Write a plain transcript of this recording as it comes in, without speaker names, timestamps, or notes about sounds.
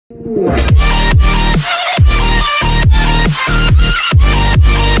Hey,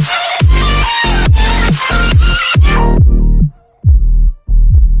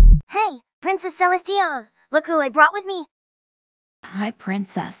 Princess Celestia, look who I brought with me. Hi,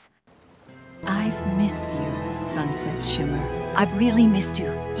 Princess. I've missed you, Sunset Shimmer. I've really missed you.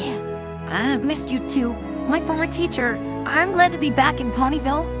 Yeah, I missed you too. My former teacher. I'm glad to be back in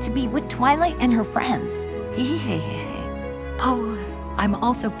Ponyville to be with Twilight and her friends. Oh, I'm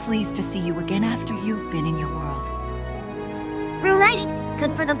also pleased to see you again after you've been in your world. Reunited.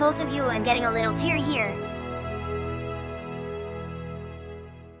 Good for the both of you. I'm getting a little teary here.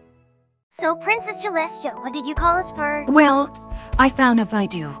 So, Princess Celestia, what did you call us for? Well, I found a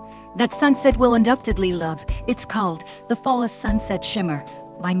video that Sunset will undoubtedly love. It's called The Fall of Sunset Shimmer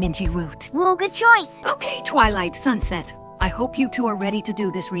by Minty Root. Whoa, good choice. Okay, Twilight, Sunset. I hope you two are ready to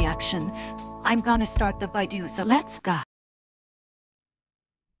do this reaction. I'm gonna start the video, so let's go.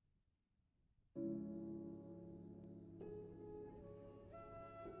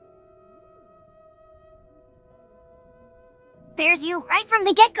 There's you, right from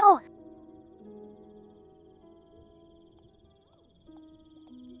the get-go.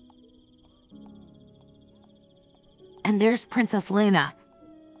 And there's Princess Luna.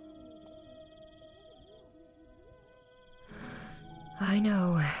 I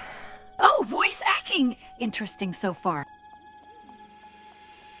know. Oh, voice acting! Interesting so far.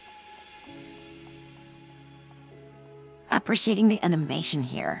 Appreciating the animation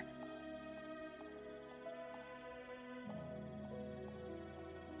here.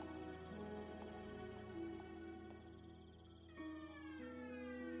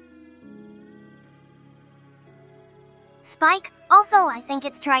 Spike, also I think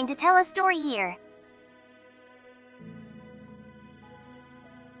it's trying to tell a story here.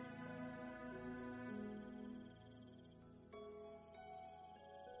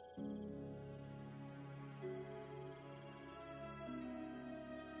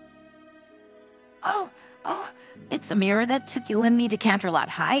 Oh, it's the mirror that took you and me to Canterlot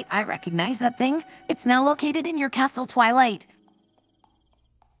High. I recognize that thing. It's now located in your castle, Twilight.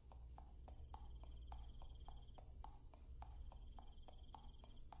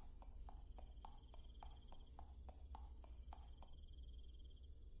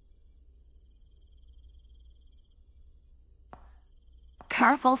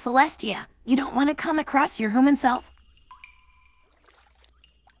 Careful, Celestia. You don't want to come across your human self.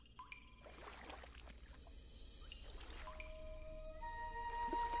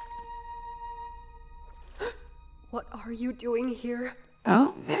 What are you doing here?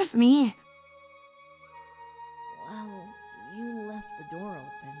 Oh, there's me. Well, you left the door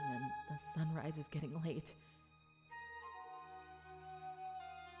open and the sunrise is getting late.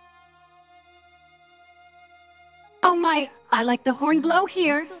 Oh my, I like the horn blow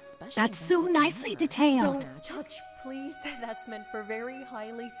here. What's so special That's about so this nicely mirror? detailed. Don't touch, please. That's meant for very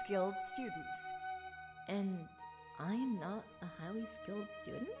highly skilled students. And I am not a highly skilled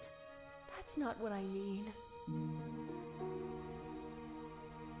student? That's not what I mean.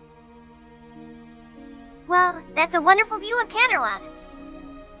 Well, that's a wonderful view of Canterlot.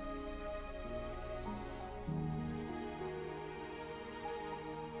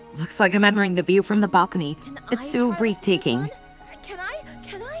 Looks like I'm admiring the view from the balcony. Can It's I so try breathtaking. this on? Can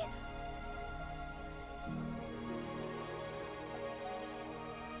I?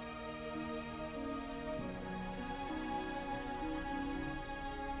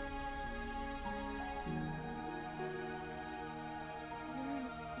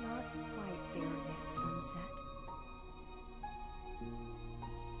 You're not quite there yet, Sunset.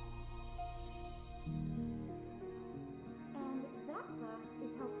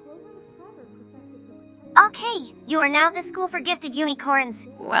 Okay, you are now the school for gifted unicorns.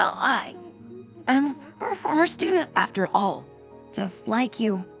 Well, I'm a former student after all. Just like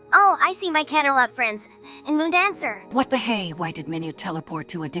you. Oh, I see my Canterlot friends. And Moondancer. What the hey, why did Minnie teleport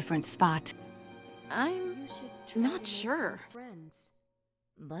to a different spot? I'm You should try not and make sure. some friends.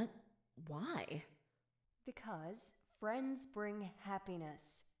 But why? Because friends bring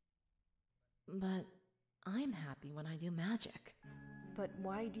happiness. But I'm happy when I do magic. But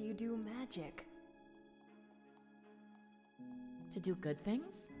why do you do magic? To do good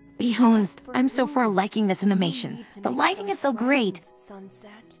things? Be honest, I'm so for liking this animation. The lighting is so great.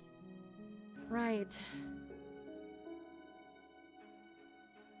 Sunset. Right.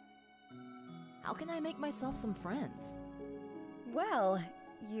 How can I make myself some friends? Well,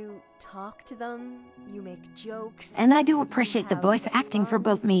 you talk to them, you make jokes. And I do you appreciate the have voice acting for fun,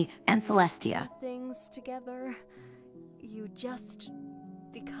 both me and Celestia. things together. You just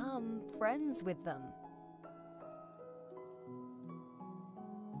become friends with them.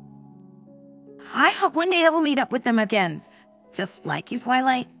 I hope one day I will meet up with them again. Just like you,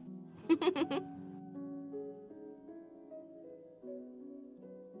 Twilight.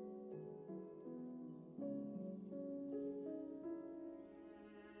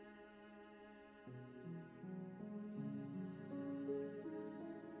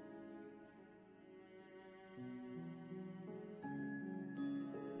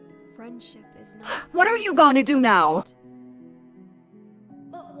 Friendship is not. What are you gonna do now?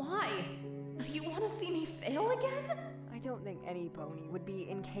 But why? You want to see me fail again? I don't think any pony would be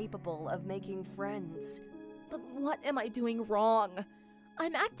incapable of making friends. But what am I doing wrong?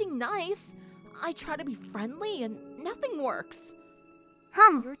 I'm acting nice. I try to be friendly and nothing works.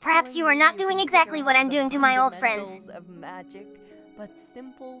 You're Perhaps you telling are me not you doing can exactly figure what out I'm the doing to my old friends. fundamentals of magic, but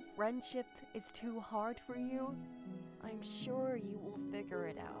simple friendship is too hard for you? I'm sure you will figure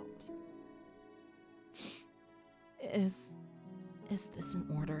it out. Is this in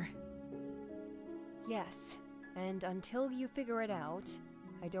order? Yes, and until you figure it out,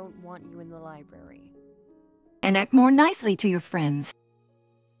 I don't want you in the library. And act more nicely to your friends.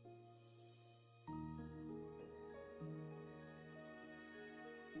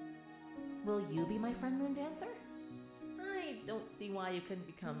 Will you be my friend, Moon Dancer? I don't see why you couldn't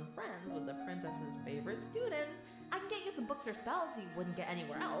become friends with the princess's favorite student. I can get you some books or spells you wouldn't get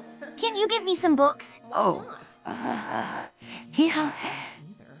anywhere else. Can you give me some books? Why Oh. not? Yeah.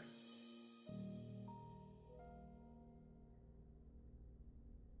 Either.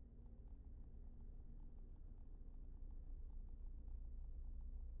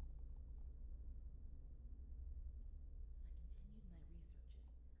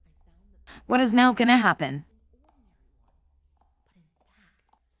 What is now gonna happen? But in fact,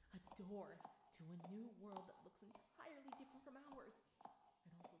 a door to a new world that looks entirely different from ours. It also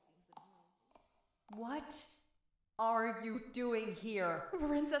seems that What are you doing here?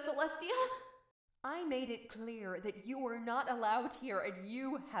 Princess Celestia? I made it clear that you were not allowed here and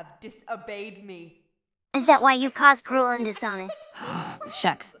you have disobeyed me. Is that why you've caused cruel and dishonest?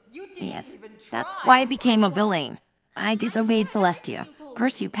 Shucks. You didn't Yes, even try. that's why I became a villain. I disobeyed Celestia.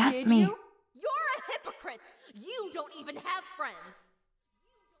 Curse you past Did me. you? You're a hypocrite! You don't even have friends!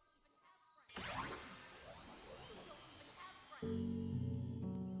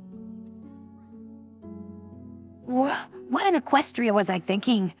 What in Equestria was I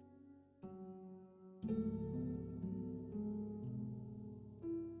thinking?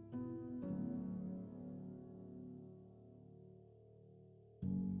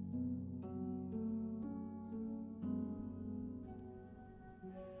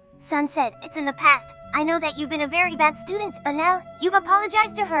 Sunset, it's in the past. I know that you've been a very bad student, but now you've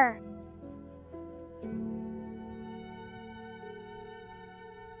apologized to her.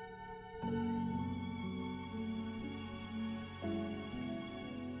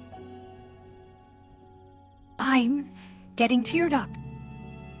 I'm getting teared up.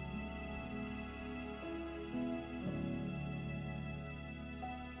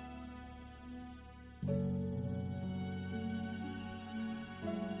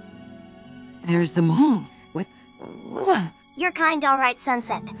 There's the moon. With... You're kind, alright,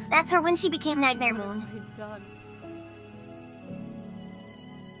 Sunset. That's her when she became Nightmare Moon. I'm done.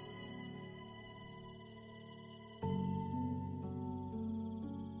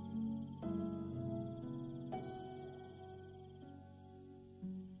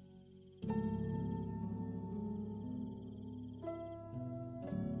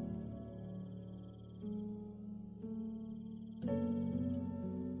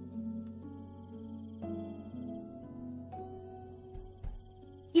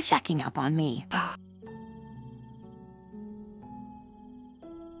 You checking up on me.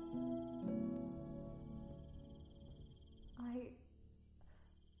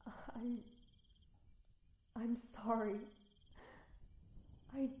 I'm sorry.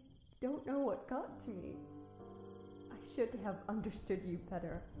 I don't know what got to me. I should have understood you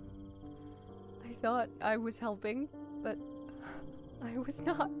better. I thought I was helping, but I was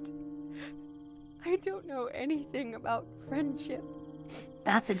not. I don't know anything about friendship.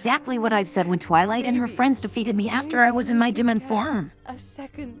 That's exactly what I've said when Twilight and her Maybe- friends defeated me after I was in my demon Get form. A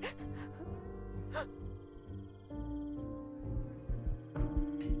second.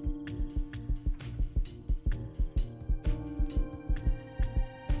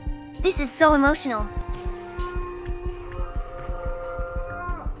 This is so emotional.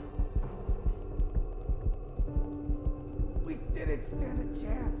 We didn't stand a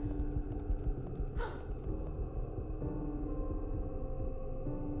chance.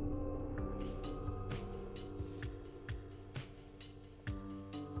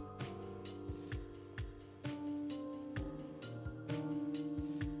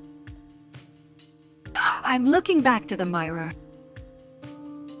 I'm looking back to the mirror.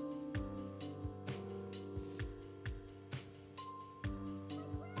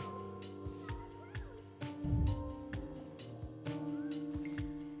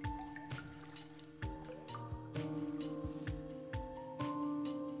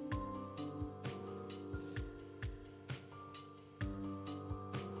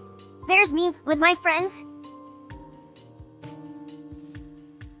 There's me with my friends.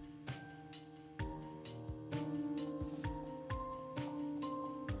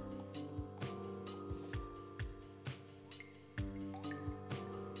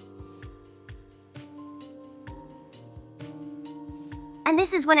 And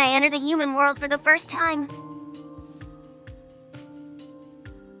this is when I enter the human world for the first time.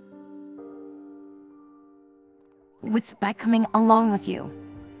 With Spike coming along with you.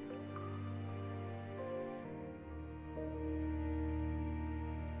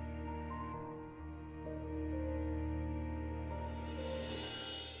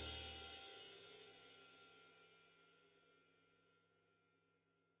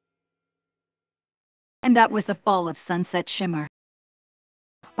 And that was the fall of Sunset Shimmer.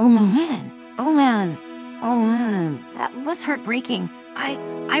 Oh man, oh man, oh man, that was heartbreaking.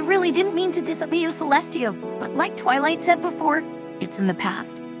 I really didn't mean to disobey you, Celestia, but like Twilight said before, it's in the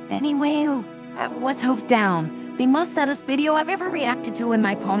past. Anyway, that was hoved down. The most saddest video I've ever reacted to in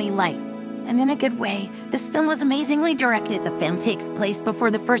my pony life. And in a good way, this film was amazingly directed. The film takes place before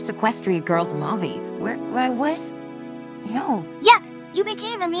the first Equestria Girls movie, where I was... No. Yep, you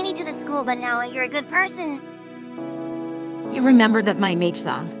became a meanie to the school, but now you're a good person. You remember that my mage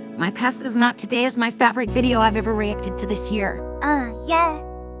song, My Past Is Not Today, is my favorite video I've ever reacted to this year. Yeah.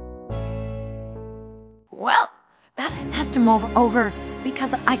 Well, that has to move over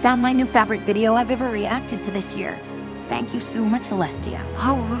because I found my new favorite video I've ever reacted to this year. Thank you so much, Celestia.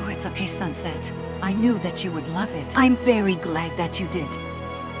 Oh, it's okay, Sunset. I knew that you would love it. I'm very glad that you did.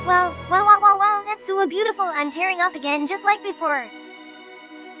 Wow, that's so beautiful. I'm tearing up again, just like before.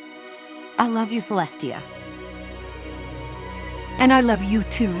 I love you, Celestia. And I love you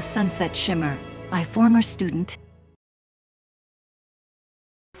too, Sunset Shimmer, my former student.